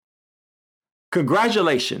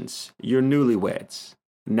Congratulations, you're newlyweds.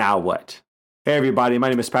 Now what? Hey, everybody. My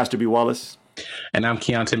name is Pastor B. Wallace. And I'm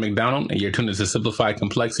Keontae McDonald, and you're tuned to Simplified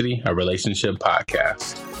Complexity, a relationship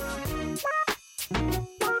podcast.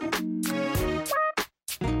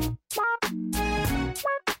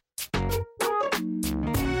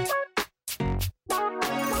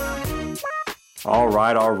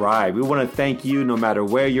 All right. We want to thank you no matter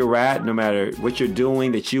where you're at, no matter what you're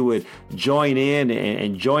doing, that you would join in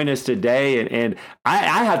and join us today. And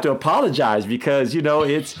I have to apologize because,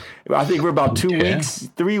 I think we're about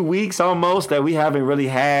 3 weeks almost that we haven't really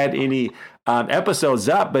had any episodes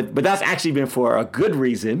up, but that's actually been for a good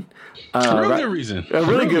reason. A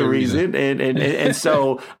really good reason. And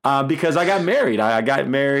so because I got married, I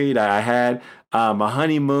had my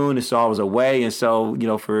honeymoon, and so I was away. And so,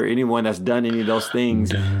 for anyone that's done any of those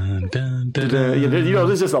things, there's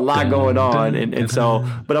just a lot going on. And so,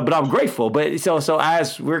 but I'm grateful. But so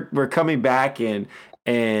as we're coming back and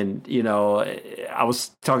I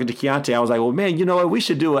was talking to Keontae, I was like, well, man, you know what? We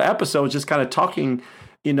should do an episode just kind of talking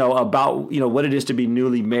about, what it is to be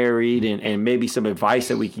newly married and maybe some advice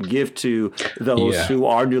that we can give to those who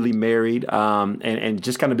are newly married and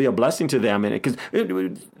just kind of be a blessing to them. And because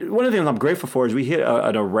one of the things I'm grateful for is we hit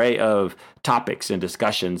an array of topics and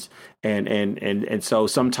discussions. And so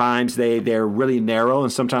sometimes they're really narrow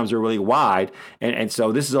and sometimes they're really wide. And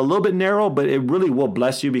so this is a little bit narrow, but it really will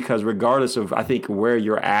bless you because regardless of, I think, where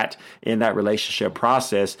you're at in that relationship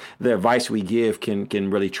process, the advice we give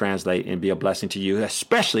can really translate and be a blessing to you,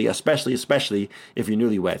 especially if you're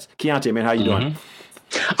newlyweds. Keontae, man, how you doing?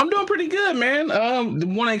 I'm doing pretty good, man.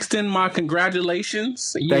 Want to extend my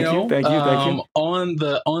congratulations. Thank you. On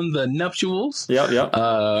the nuptials. Yep.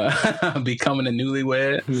 Becoming a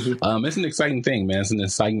newlywed. It's an exciting thing, man.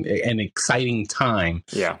 It's an exciting time.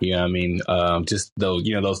 Yeah. You know what I mean? Just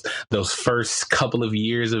those first couple of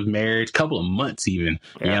years of marriage, couple of months even.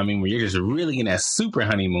 Yeah. You know what I mean? Where you're just really in that super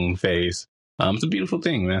honeymoon phase. It's a beautiful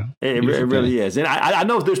thing, man. It really is. And I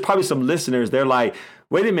know there's probably some listeners, they're like,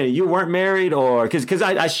 wait a minute, you weren't married? Or because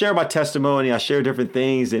I share my testimony, I share different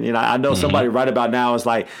things. And I know somebody right about now is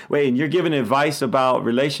like, wait, and you're giving advice about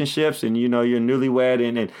relationships and, you're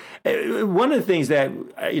newlywed. And one of the things that,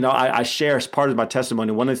 I share as part of my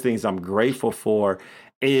testimony, one of the things I'm grateful for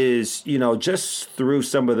is, just through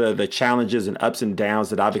some of the challenges and ups and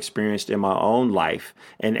downs that I've experienced in my own life.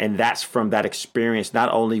 And that's from that experience,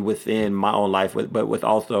 not only within my own life, but with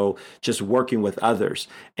also just working with others.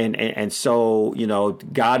 And so,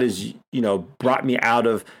 God has, brought me out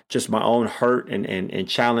of just my own hurt and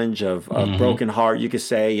challenge of broken heart, you could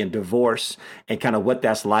say, and divorce and kind of what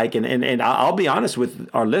that's like. And I'll be honest with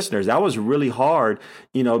our listeners, that was really hard,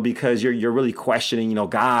 because you're really questioning,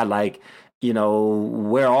 God, like,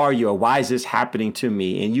 where are you or why is this happening to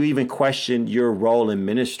me? And you even question your role in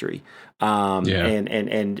ministry. And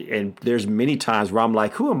there's many times where I'm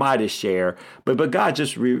like, who am I to share? But God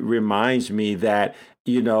just reminds me that,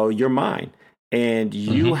 you're mine. And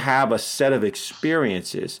you have a set of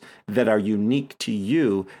experiences that are unique to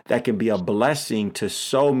you that can be a blessing to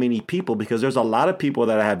so many people, because there's a lot of people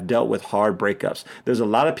that have dealt with hard breakups. There's a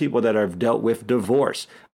lot of people that have dealt with divorce.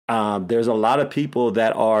 There's a lot of people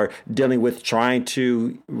that are dealing with trying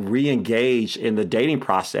to re-engage in the dating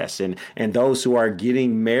process and those who are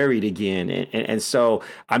getting married again. And so,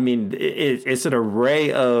 I mean, it's an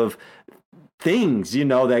array of things,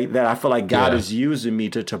 that I feel like God is using me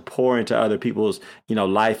to pour into other people's,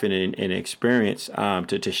 life and experience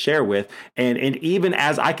to share with. And even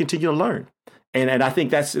as I continue to learn. And I think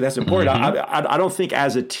that's important. I don't think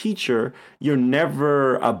as a teacher, you're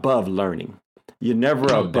never above learning. You're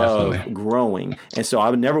never above growing. And so I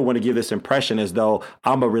would never want to give this impression as though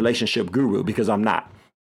I'm a relationship guru, because I'm not.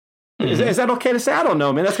 Is that okay to say? I don't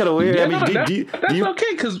know, man. That's kind of weird. Yeah, that's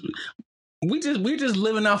okay, because we're just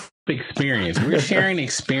living off experience. We're sharing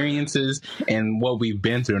experiences and what we've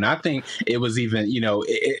been through. And I think it was even,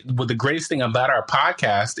 what the greatest thing about our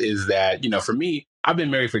podcast is that, for me, I've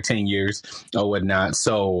been married for 10 years or whatnot.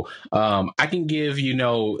 So I can give,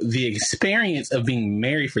 the experience of being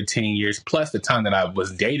married for 10 years plus the time that I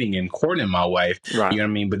was dating and courting my wife. Right. You know what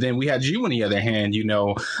I mean? But then we had you on the other hand,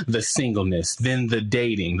 the singleness, then the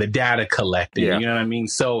dating, the data collecting. You know what I mean?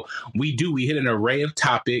 So we hit an array of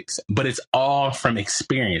topics, but it's all from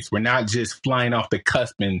experience. We're not just flying off the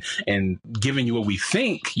cusp and giving you what we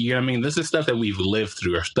think. You know what I mean? This is stuff that we've lived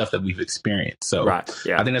through or stuff that we've experienced. So I think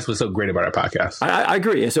that's what's so great about our podcast. I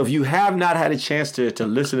agree. And so if you have not had a chance to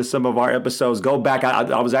listen to some of our episodes, go back.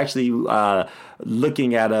 I was actually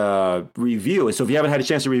looking at a review. And so if you haven't had a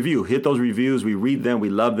chance to review, hit those reviews. We read them. We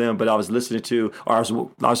love them. But I was listening to, or I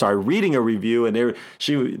was reading a review, and I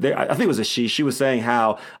think it was a she was saying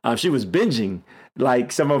how she was binging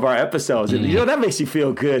like some of our episodes. And, that makes you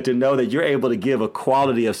feel good to know that you're able to give a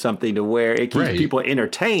quality of something to where it keeps people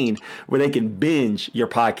entertained, where they can binge your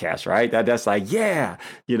podcast, right? That's like, so.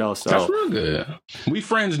 That's real good. We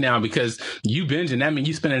friends now because you binging, that means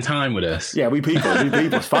you spending time with us. Yeah, we people.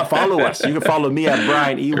 Follow us. You can follow me at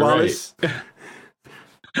Brian E. Wallace. Right.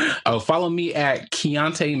 Oh, follow me at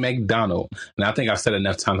Keontae McDonald. And I think I've said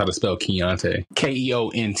enough times how to spell Keontae.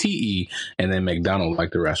 Keonte, and then McDonald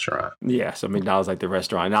like the restaurant. Yeah, so McDonald's like the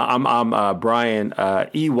restaurant. Now I'm Brian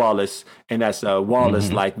E. Wallace, and that's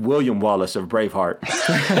Wallace like William Wallace of Braveheart.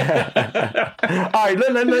 All right,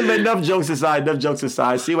 let enough jokes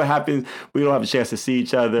aside. See what happens. We don't have a chance to see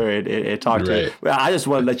each other and talk to you. Well, I just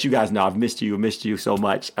want to let you guys know I've missed you so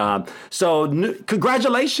much.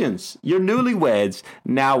 Congratulations, you're newlyweds.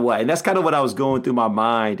 Now what? And that's kind of what I was going through my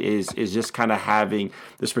mind is just kind of having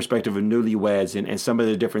this perspective of newlyweds and some of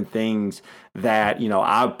the different things that,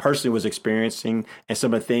 I personally was experiencing and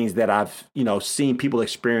some of the things that I've, seen people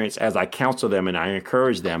experience as I counsel them and I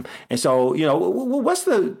encourage them. And so, what's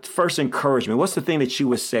the first encouragement? What's the thing that you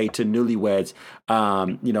would say to newlyweds,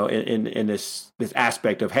 in this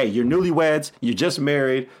aspect of, hey, you're newlyweds, you just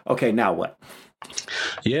married. Okay, now what?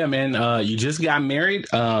 Yeah, man. You just got married.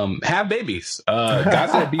 Have babies. God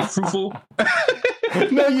said, be fruitful.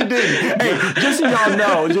 No, you didn't. Hey, just so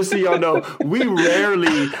y'all know, we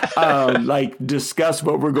rarely discuss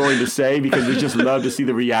what we're going to say because we just love to see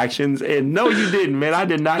the reactions. And no, you didn't, man. I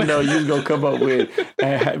did not know you was going to come up with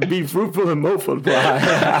be fruitful and multiply.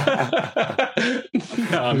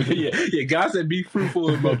 Yeah. God said be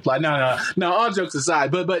fruitful and multiply. No. All jokes aside,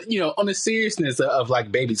 but on the seriousness of like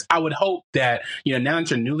babies, I would hope that now that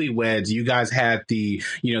you're newlyweds, you guys had the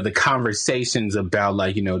the conversations about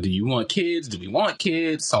like do you want kids? Do we want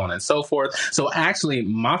kids? So on and so forth. So actually,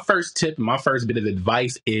 my first tip, my first bit of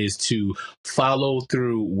advice is to follow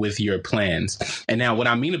through with your plans. And now, what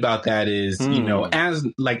I mean about that is as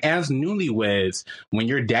newlyweds, when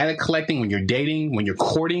you're data collecting, when you're dating, when you're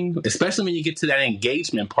courting, especially when you get to that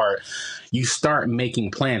engagement part, you start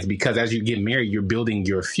making plans because as you get married, you're building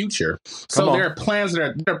your future. So there are plans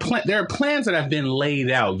that have been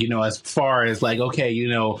laid out, as far as like, okay,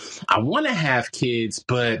 I want to have kids,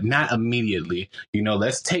 but not immediately.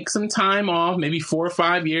 Let's take some time off, maybe 4 or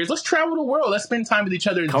 5 years. Let's travel the world. Let's spend time with each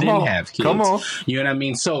other, have kids. Come on. You know what I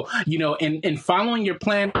mean? So, in following your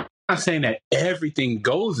plan, I'm not saying that everything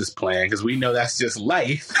goes as planned because we know that's just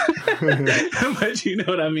life. But you know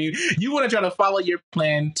what I mean? You want to try to follow your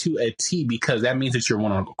plan to a T because that means that you're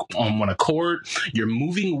on one accord. You're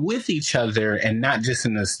moving with each other and not just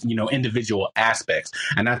in this, individual aspects.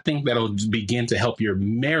 And I think that'll begin to help your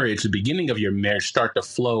marriage, the beginning of your marriage, start to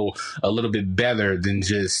flow a little bit better than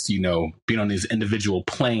just, being on these individual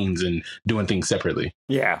planes and doing things separately.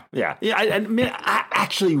 Yeah. I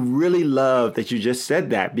actually really love that you just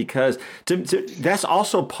said that because that's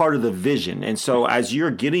also part of the vision. And so as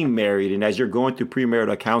you're getting married and as you're going through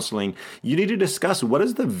premarital counseling, you need to discuss what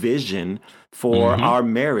is the vision for our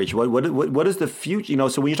marriage. What is the future?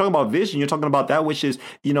 So when you're talking about vision, you're talking about that which is,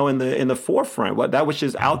 in the forefront, that which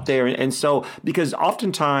is out there. And so because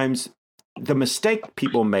oftentimes the mistake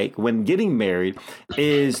people make when getting married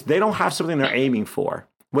is they don't have something they're aiming for.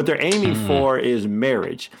 What they're aiming for is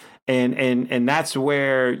marriage. And that's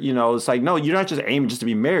where, it's like, no, you're not just aiming just to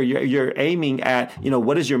be married. You're aiming at,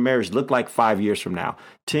 what does your marriage look like 5 years from now,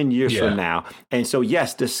 10 years from now? And so,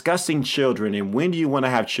 yes, discussing children and when do you want to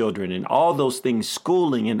have children and all those things,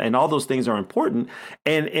 schooling and all those things are important.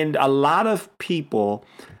 And a lot of people,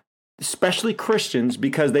 especially Christians,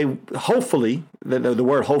 because they hopefully, the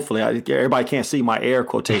word hopefully, everybody can't see my air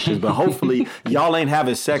quotations, but hopefully y'all ain't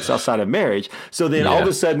having sex outside of marriage. So then all of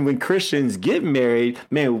a sudden when Christians get married,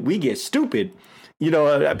 man, we get stupid.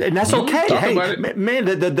 And that's okay. Hey, man,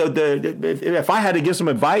 if I had to give some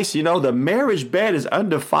advice, the marriage bed is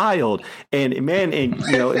undefiled, and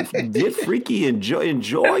get freaky,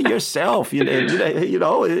 enjoy yourself, but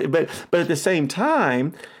at the same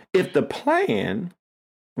time, if the plan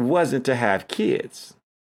wasn't to have kids.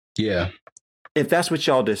 Yeah. If that's what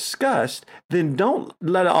y'all discussed, then don't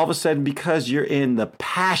let it all of a sudden, because you're in the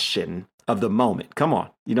passion of the moment. Come on.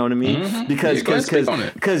 You know what I mean? Because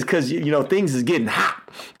things is getting hot,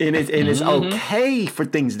 and it's okay for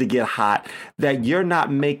things to get hot, that you're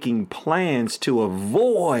not making plans to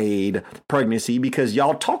avoid pregnancy because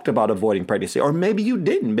y'all talked about avoiding pregnancy, or maybe you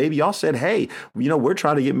didn't. Maybe y'all said, hey, we're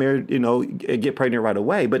trying to get married, get pregnant right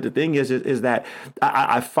away. But the thing is that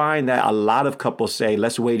I find that a lot of couples say,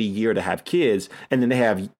 let's wait a year to have kids, and then they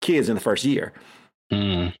have kids in the first year.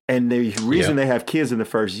 And the reason they have kids in the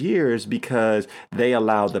first year is because they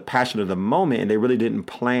allowed the passion of the moment, and they really didn't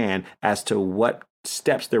plan as to what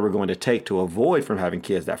steps they were going to take to avoid from having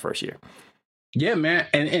kids that first year. Yeah, man.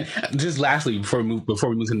 And just lastly, before we move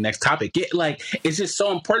to the next topic, it's just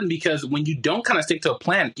so important, because when you don't kind of stick to a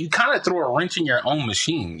plan, you kind of throw a wrench in your own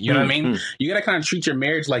machine. You know what I mean? You got to kind of treat your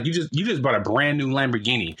marriage like you just bought a brand new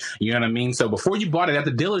Lamborghini. You know what I mean? So before you bought it at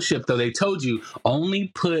the dealership, though, they told you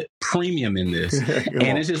only put premium in this.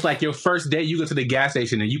 And it's just like your first day, you go to the gas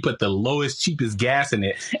station and you put the lowest, cheapest gas in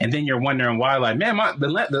it. And then you're wondering why, like, man, my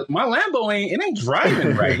Lambo ain't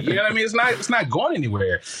driving right. You know what I mean? It's not going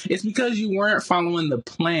anywhere. It's because you weren't following the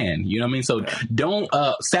plan. You know what I mean? So don't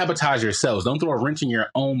sabotage yourselves. Don't throw a wrench in your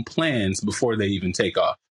own plans before they even take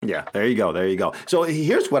off. Yeah, there you go. So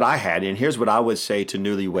here's what I had, and here's what I would say to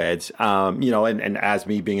newlyweds, and as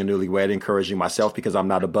me being a newlywed, encouraging myself, because I'm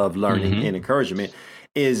not above learning and encouragement,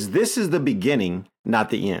 is this is the beginning,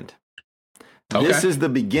 not the end. Okay. This is the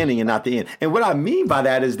beginning and not the end. And what I mean by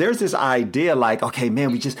that is there's this idea like, okay,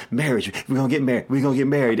 man, marriage. We're going to get married. We're going to get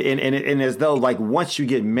married. And as though like once you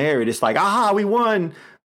get married, it's like, we won.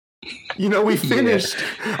 We finished.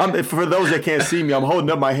 For those that can't see me, I'm holding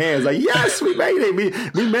up my hands like, yes, we made it.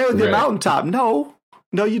 We married the mountaintop. No,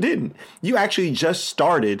 you didn't. You actually just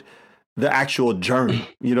started the actual journey.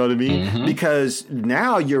 You know what I mean? Because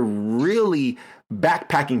now you're really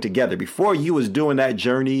backpacking together. Before, you was doing that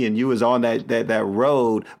journey and you was on that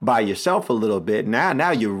road by yourself a little bit.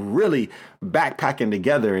 Now you're really backpacking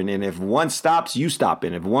together. And if one stops, you stop.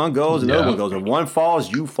 And if one goes, another one goes. If one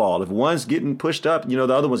falls, you fall. If one's getting pushed up, the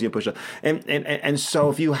other one's getting pushed up. And so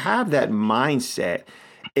if you have that mindset,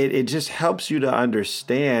 it just helps you to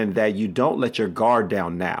understand that you don't let your guard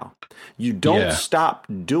down now. You don't stop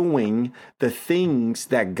doing the things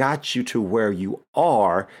that got you to where you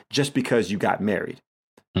are just because you got married.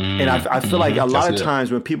 And I feel like a lot of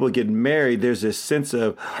times when people get married, there's this sense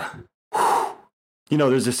of,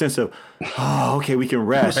 there's a sense of, okay, we can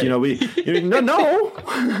rest. Right. No.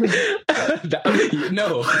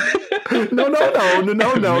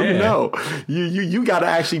 You got to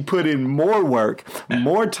actually put in more work,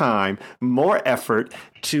 more time, more effort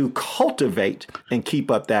to cultivate and keep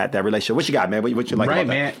up that relationship. What you got, man? What you like about that?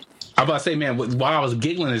 Man. I'm about to say, man, why I was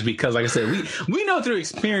giggling is because, like I said, we know through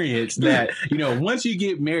experience that, once you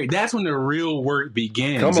get married, that's when the real work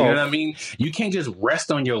begins. You know what I mean? You can't just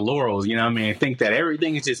rest on your laurels, you know what I mean, and think that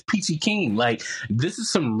everything is just peachy keen. Like, this is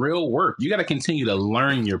some real work. You got to continue to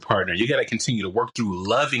learn your partner. You got to continue to work through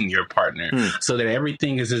loving your partner so that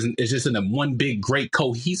everything is just in a one big, great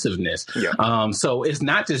cohesiveness. Yeah. So it's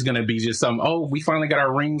not just going to be just we finally got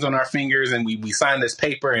our rings on our fingers and we signed this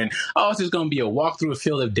paper and, it's just going to be a walk through a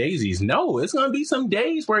field of daisies. No, it's going to be some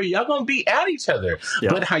days where y'all going to be at each other.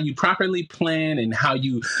 Yeah. But how you properly plan and how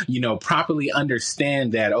you properly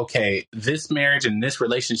understand that, okay, this marriage and this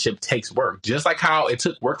relationship takes work. Just like how it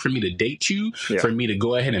took work for me to date you, for me to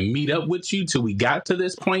go ahead and meet up with you till we got to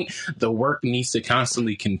this point, the work needs to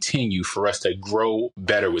constantly continue for us to grow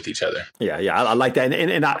better with each other. Yeah, I like that.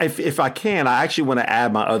 And if I can, I actually want to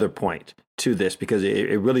add my other point to this because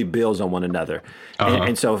it really builds on one another.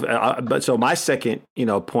 And so my second,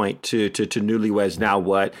 point to newlyweds now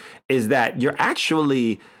what is that you're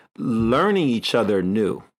actually learning each other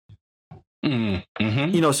new. So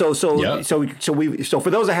for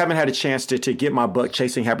those that haven't had a chance to get my book,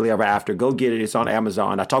 Chasing Happily Ever After, go get it. It's on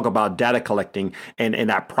Amazon. I talk about data collecting and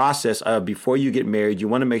that process of before you get married, you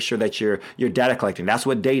want to make sure that you're data collecting. That's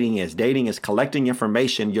what dating is. Dating is collecting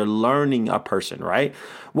information. You're learning a person, right?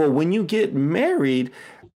 Well, when you get married,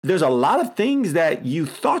 there's a lot of things that you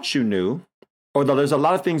thought you knew, or there's a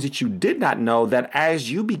lot of things that you did not know that as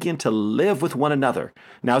you begin to live with one another.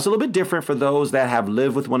 Now, it's a little bit different for those that have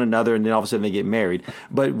lived with one another and then all of a sudden they get married.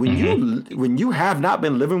 But when you have not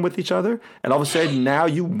been living with each other and all of a sudden now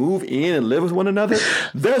you move in and live with one another,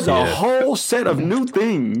 there's a whole set of new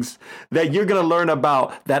things that you're going to learn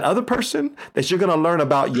about that other person, that you're going to learn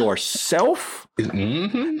about yourself.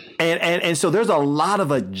 And so there's a lot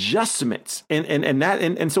of adjustments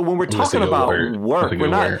and so when we're talking about work,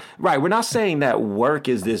 we're not saying that work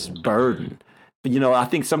is this burden I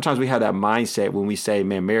think sometimes we have that mindset when we say,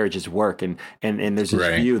 man, marriage is work, and there's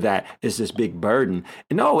this view that it's this big burden.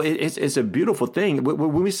 No, it's a beautiful thing.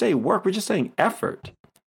 When we say work, we're just saying effort.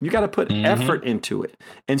 You got to put effort into it.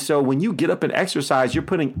 And so when you get up and exercise, you're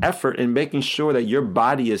putting effort in making sure that your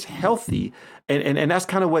body is healthy. And that's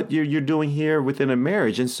kind of what you're doing here within a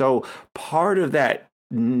marriage. And so part of that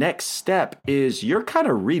next step is you're kind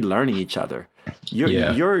of relearning each other.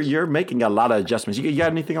 You're making a lot of adjustments. You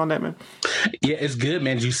got anything on that, man? Yeah, it's good,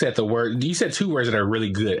 man. You said two words that are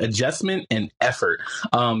really good: adjustment and effort.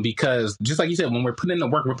 Because just like you said, when we're putting in the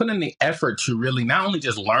work, we're putting in the effort to really not only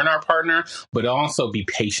just learn our partner, but also be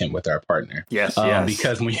patient with our partner. Yes.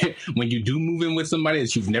 Because when you do move in with somebody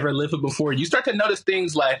that you've never lived with before, you start to notice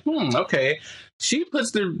things like, okay, she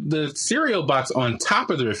puts the cereal box on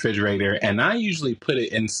top of the refrigerator, and I usually put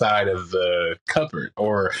it inside of the cupboard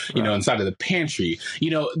or, inside of the pantry.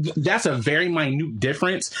 That's a very minute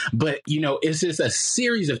difference, but, it's just a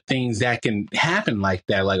series of things that can happen like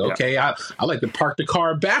that. Like, okay, I like to park the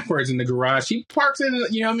car backwards in the garage. She parks it,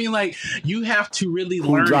 Like, you have to really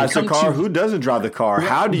learn. Who drives the car? Who doesn't drive the car?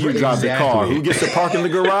 How do you drive the car? Who gets to park in the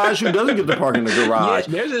garage? Who doesn't get to park in the garage?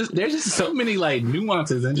 Yeah, there's just so many, like,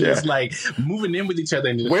 nuances and just, like, moving in with each other.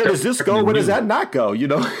 And where does this go? Where does that not go?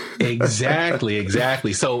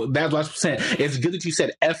 Exactly. So that's what I'm saying. It's good that you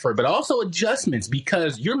said effort, but also adjustments,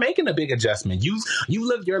 because you're making a big adjustment. You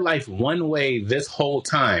lived your life one way this whole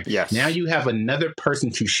time. Yes. Now you have another person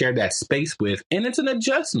to share that space with, and it's an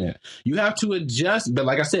adjustment. You have to adjust. But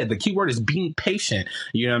like I said, the key word is being patient,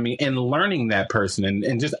 and learning that person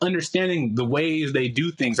and just understanding the ways they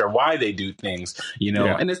do things or why they do things,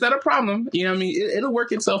 and it's not a problem. It'll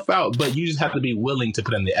work itself out, but you just have to be willing to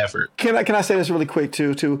put in the effort. Can I say this really quick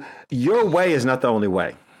too? Your way is not the only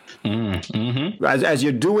way. As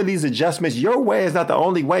you're doing these adjustments, your way is not the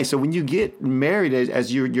only way. So when you get married,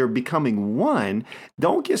 as you're becoming one,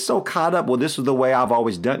 don't get so caught up. Well, this is the way I've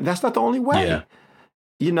always done. That's not the only way. Yeah.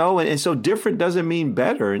 And so different doesn't mean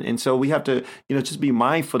better. And so we have to, just be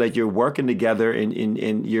mindful that you're working together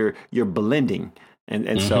and you're blending.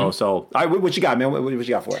 And so, all right, what you got, man? What you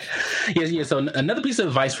got for us? Yeah. So another piece of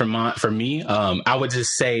advice for me, I would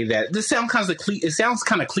just say that this sounds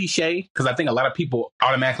kind of cliche, because I think a lot of people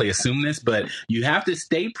automatically assume this, but you have to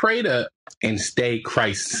stay prayed up and stay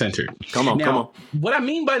Christ-centered. Come on. What I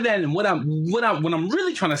mean by that, and what I'm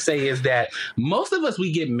really trying to say is that most of us,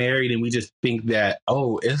 we get married and we just think that,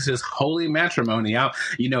 it's just holy matrimony.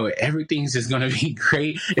 Everything's just going to be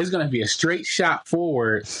great. It's going to be a straight shot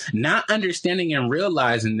forward. Not understanding and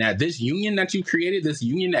realizing that this union that you created, this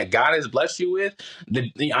union that God has blessed you with,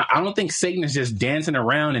 I don't think Satan is just dancing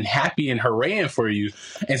around and happy and hooraying for you.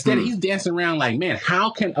 Instead, he's dancing around like, man,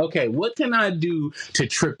 what can I do to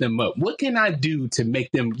trip them up? What can I do to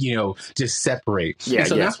make them, just separate? Yeah,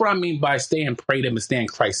 so that's what I mean by staying prayed up and staying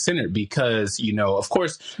Christ-centered, because, of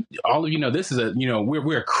course, all of this is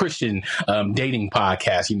we're a Christian dating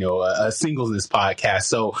podcast, a singleness podcast.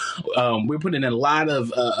 So we're putting in a lot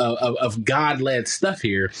of God-led stuff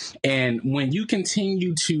here. And when you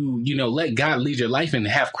continue to, let God lead your life and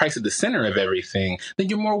have Christ at the center of everything, then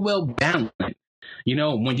you're more well balanced.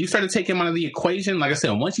 When you start to take him out of the equation, like I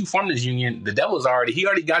said, once you form this union, the devil's already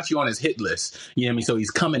got you on his hit list. So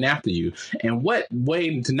he's coming after you. And what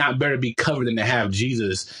way to not better be covered than to have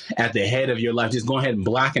Jesus at the head of your life, just going ahead and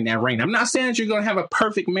blocking that rain. I'm not saying that you're going to have a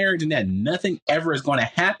perfect marriage and that nothing ever is going to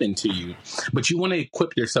happen to you, but you want to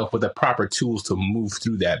equip yourself with the proper tools to move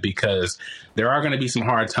through that, because there are going to be some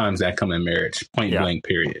hard times that come in marriage, point blank,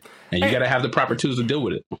 period. And you got to have the proper tools to deal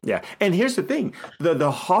with it. Yeah. And here's the thing,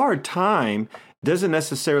 the hard time doesn't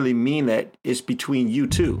necessarily mean that it's between you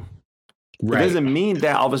two. Right. It doesn't mean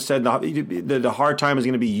that all of a sudden the hard time is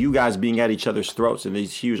going to be you guys being at each other's throats in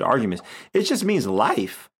these huge arguments. It just means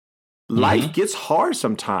life. Life gets hard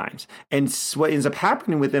sometimes. And what ends up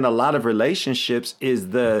happening within a lot of relationships is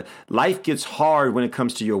the life gets hard when it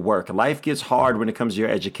comes to your work. Life gets hard when it comes to your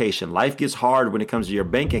education. Life gets hard when it comes to your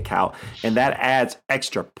bank account. And that adds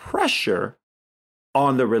extra pressure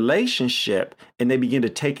on the relationship, and they begin to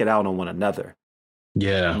take it out on one another.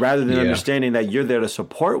 Yeah. Rather than understanding that you're there to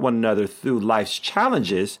support one another through life's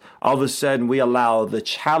challenges, all of a sudden we allow the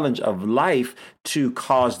challenge of life to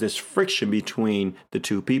cause this friction between the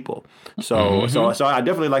two people. So I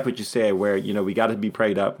definitely like what you said, where, we got to be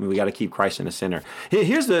prayed up and we got to keep Christ in the center.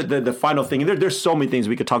 Here's the final thing. There's so many things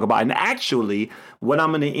we could talk about. And actually, what I'm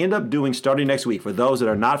going to end up doing starting next week, for those that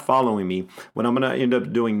are not following me, what I'm going to end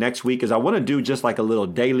up doing next week is I want to do just like a little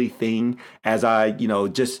daily thing as I,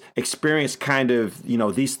 just experience kind of,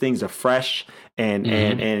 these things afresh.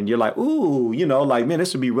 And you're like, ooh, man,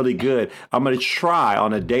 this would be really good. I'm going to try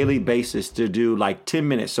on a daily basis to do like 10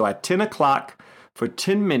 minutes. So at 10 o'clock, for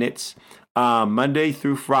 10 minutes. Monday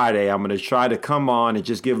through Friday, I'm going to try to come on and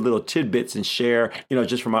just give little tidbits and share,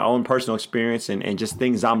 just from my own personal experience and just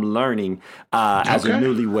things I'm learning as a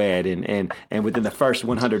newlywed and within the first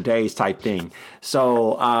 100 days type thing.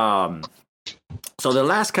 So the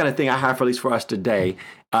last kind of thing I have for at least for us today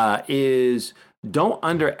is don't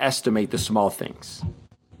underestimate the small things.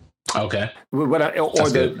 Okay.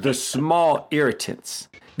 The small irritants.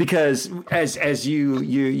 Because as you're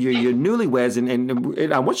newlyweds,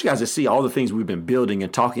 and I want you guys to see all the things we've been building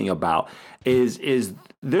and talking about, is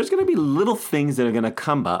there's going to be little things that are going to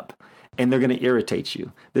come up and they're going to irritate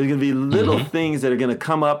you. There's going to be little things that are going to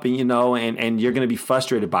come up and you're going to be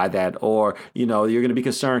frustrated by that, or, you're going to be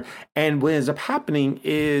concerned. And what ends up happening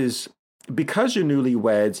is because you're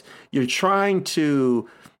newlyweds, you're trying to,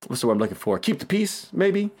 what's the word I'm looking for? Keep the peace,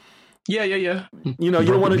 maybe? Yeah. You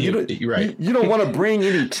don't want to. You don't want to bring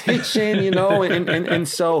any tension. And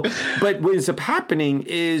so. But what ends up happening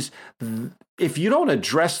is, if you don't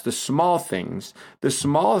address the small things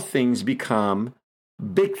become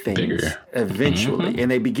big things eventually, and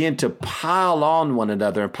they begin to pile on one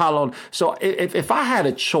another and pile on. So if I had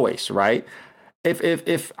a choice, right?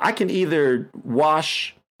 If I can either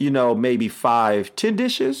wash, maybe 5-10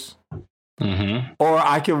 dishes, or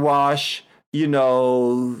I can wash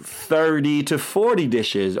 30 to 40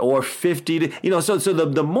 dishes or 50 to, so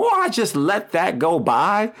the more I just let that go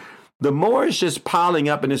by, the more it's just piling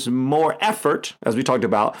up, and it's more effort, as we talked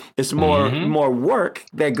about. It's more work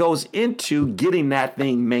that goes into getting that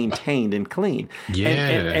thing maintained and clean. Yeah.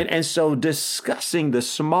 And so discussing the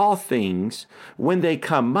small things when they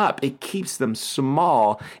come up, it keeps them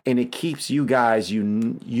small, and it keeps you guys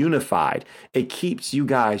unified. It keeps you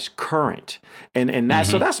guys current. And that,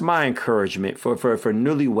 so that's my encouragement for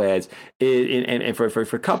newlyweds and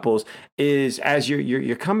for couples is, as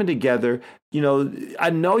you're coming together, I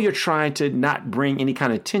know you're trying to not bring any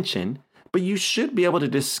kind of tension, but you should be able to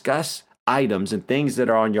discuss items and things that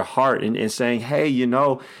are on your heart and saying, hey,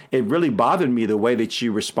 it really bothered me the way that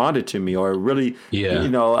you responded to me, or really,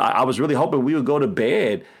 I was really hoping we would go to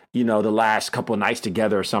bed, the last couple of nights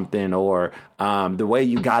together or something, or the way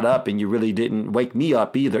you got up and you really didn't wake me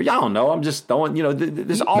up either. Y'all don't know. I'm just throwing,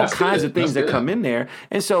 there's all kinds of things that come in there.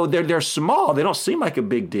 And so they're small. They don't seem like a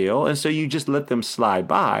big deal. And so you just let them slide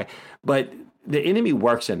by. But the enemy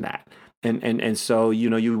works in that. And so,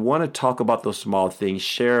 you want to talk about those small things,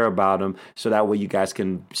 share about them, so that way you guys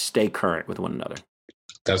can stay current with one another.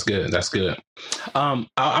 That's good.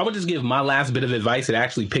 I would just give my last bit of advice that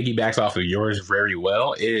actually piggybacks off of yours very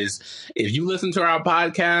well is, if you listen to our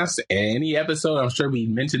podcast, any episode, I'm sure we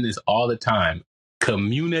mention this all the time.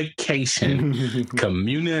 Communication.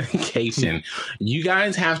 You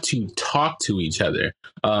guys have to talk to each other.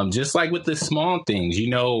 Just like with the small things,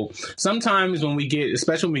 sometimes when we get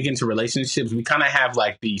into relationships, we kind of have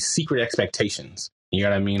like these secret expectations. You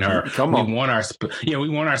know what I mean? We want our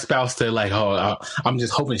spouse to like, I'm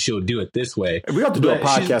just hoping she'll do it this way. We have to do a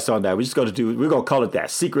podcast on that. We're going to call it that,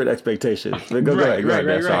 secret expectations. Go ahead.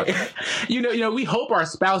 Right. We hope our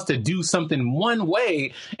spouse to do something one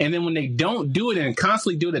way, and then when they don't do it and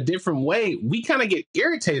constantly do it a different way, we kind of get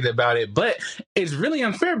irritated about it. But it's really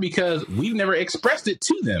unfair because we've never expressed it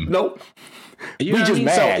to them. Nope. We just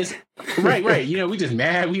mad. So right. We just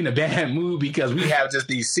mad. We in a bad mood because we have just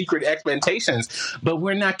these secret expectations, but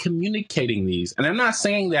we're not communicating these. And I'm not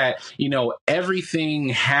saying that, everything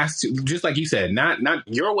has to, just like you said, not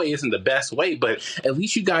your way isn't the best way, but at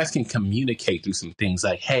least you guys can communicate through some things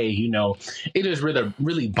like, hey, it just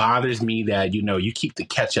really bothers me that, you keep the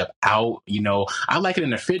ketchup out. I like it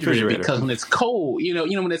in the refrigerator because when it's cold,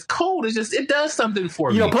 when it's cold, it does something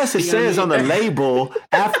for me. Plus it says on the label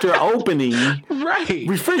after opening, right,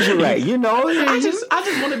 refrigerate. I just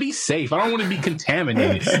want to be safe. I don't want to be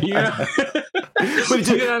contaminated.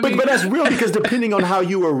 But that's real, because depending on how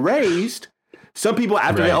you were raised, some people,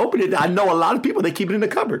 after they open it, I know a lot of people, they keep it in the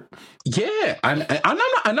cupboard. Yeah, I'm not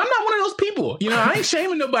one of those people. I ain't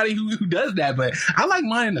shaming nobody who does that, but I like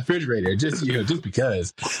mine in the refrigerator just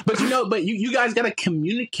because. But you guys got to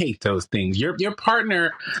communicate those things. Your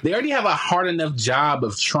partner, they already have a hard enough job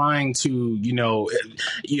of trying to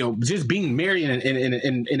just being married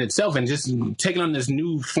in itself, and just taking on this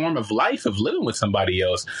new form of life of living with somebody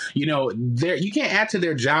else. You can't add to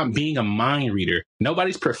their job being a mind reader.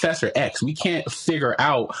 Nobody's Professor X. We can't figure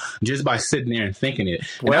out just by sitting there and thinking it.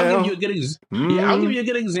 And well, I'll give you a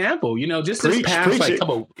good example. You know, just this past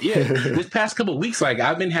this past couple weeks, like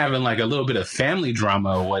I've been having like a little bit of family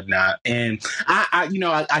drama or whatnot, and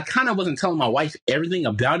I kind of wasn't telling my wife everything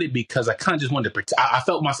about it because I kind of just wanted to I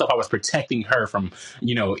felt myself I was protecting her from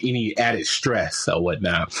any added stress or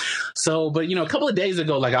whatnot. So, but a couple of days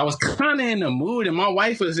ago, like I was kind of in the mood, and my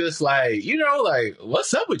wife was just like, like,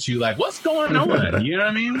 what's up with you? Like, what's going on? You know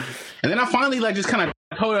what I mean? And then I finally like just kind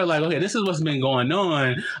of told her like, okay, this is what's been going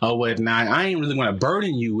on or whatnot. I ain't really want to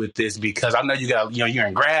burden you with this because I know you got, you're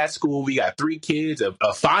in grad school. We got 3 kids, a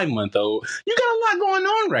 5-month-old. You got a lot going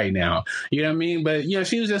on right now. You know what I mean? But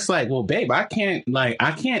she was just like, well, babe, I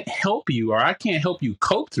can't help you, or I can't help you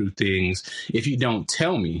cope through things if you don't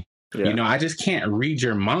tell me. Yeah. I just can't read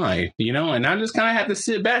your mind. And I just kind of have to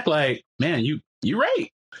sit back like, man, you're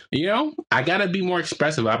right. I got to be more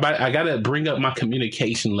expressive. I got to bring up my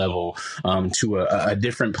communication level to a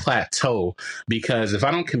different plateau, because if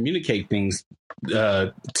I don't communicate things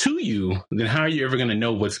to you, then how are you ever going to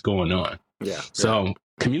know what's going on? Yeah. So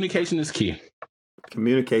communication is key.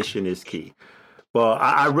 Communication is key. Well,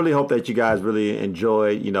 I really hope that you guys really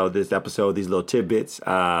enjoy, this episode, these little tidbits.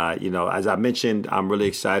 As I mentioned, I'm really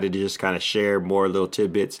excited to just kind of share more little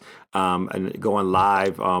tidbits and going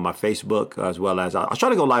live on my Facebook, as well as I'll try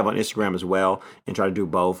to go live on Instagram as well and try to do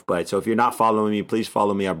both. But so if you're not following me, please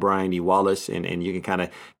follow me at Brian E. Wallace, and you can kind of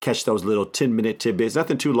catch those little 10-minute tidbits.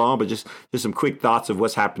 Nothing too long, but just some quick thoughts of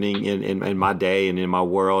what's happening in my day and in my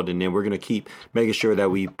world. And then we're going to keep making sure that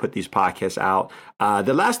we put these podcasts out.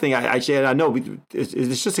 The last thing I shared, I know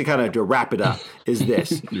it's just to kind of to wrap it up, is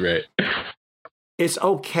this. Right. It's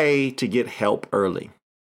okay to get help early.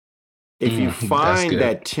 If you find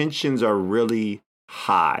that tensions are really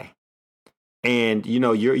high, and you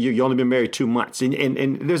only been married 2 months,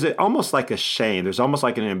 and there's almost like a shame, there's almost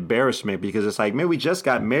like an embarrassment, because it's like, man, we just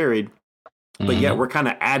got married, but yet we're kind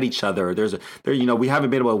of at each other. We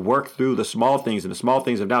haven't been able to work through the small things, and the small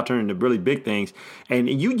things have now turned into really big things. And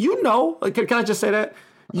can I just say that?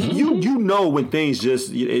 When things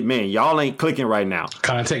just, man, y'all ain't clicking right now.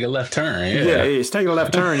 Kind of take a left turn. Yeah, it's taking a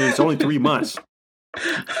left turn, and it's only 3 months.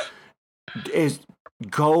 Is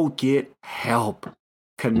go get help.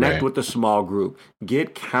 Connect with the small group.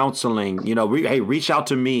 Get counseling. Reach out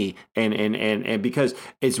to me, and because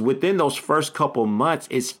it's within those first couple months,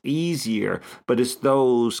 it's easier. But it's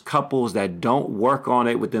those couples that don't work on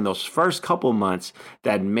it within those first couple months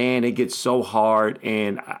that, man, it gets so hard.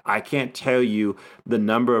 And I can't tell you the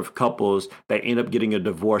number of couples that end up getting a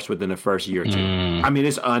divorce within the first year or two. I mean,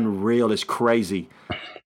 it's unreal. It's crazy.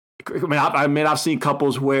 I've seen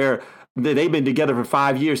couples where they've been together for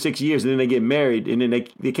 5 years, 6 years, and then they get married, and then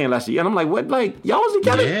they can't last a year. And I'm like, what? Like, y'all was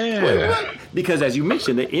together? Yeah. What? Because as you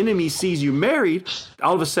mentioned, the enemy sees you married.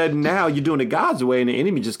 All of a sudden, now you're doing it God's way, and the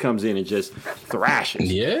enemy just comes in and just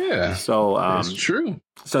thrashes. Yeah. So that's true.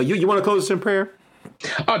 So you want to close us in prayer?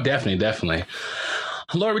 Oh, definitely.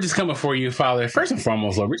 Lord, we're just coming for you, Father. First and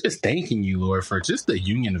foremost, Lord, we're just thanking you, Lord, for just the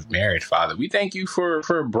union of marriage, Father. We thank you for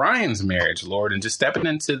Brian's marriage, Lord, and just stepping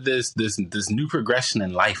into this new progression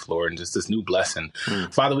in life, Lord, and just this new blessing.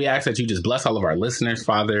 Father, we ask that you just bless all of our listeners,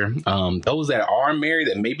 Father. Those that are married,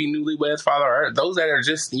 that may be newlyweds, Father, or those that are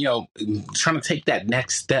just, trying to take that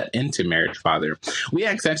next step into marriage, Father. We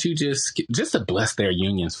ask that you just to bless their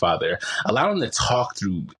unions, Father. Allow them to talk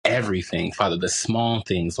through everything, Father, the small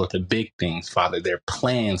things, Lord, the big things, Father, their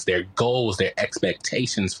plans, their goals, their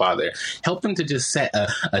expectations, Father. Help them to just set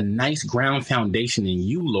a nice ground foundation in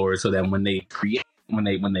you, Lord, so that when they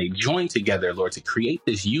join together, Lord, to create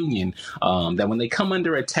this union, that when they come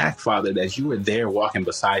under attack, Father, that you are there walking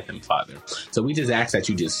beside them, Father. So we just ask that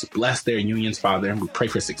you just bless their unions, Father. We pray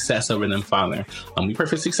for success over them, Father. We pray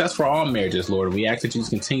for success for all marriages, Lord. We ask that you just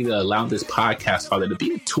continue to allow this podcast, Father, to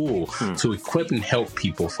be a tool to equip and help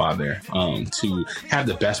people, Father, to have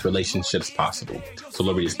the best relationships possible. So,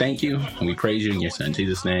 Lord, we just thank you, and we praise you in your Son,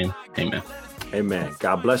 Jesus' name. Amen. Amen.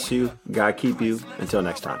 God bless you. God keep you. Until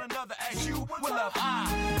next time.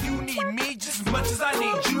 You need me just as much as I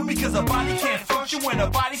need you, because a body can't function when a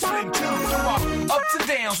body's split in two. Through our ups and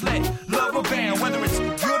downs, let love abound, whether it's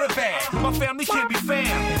good or bad. My family can be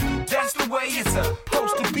found. That's the way it's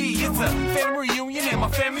supposed to be. It's a family reunion and my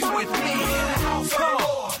family's with me. Come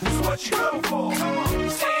on, this is what you go for. Come on,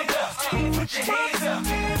 stand up, put your hands up.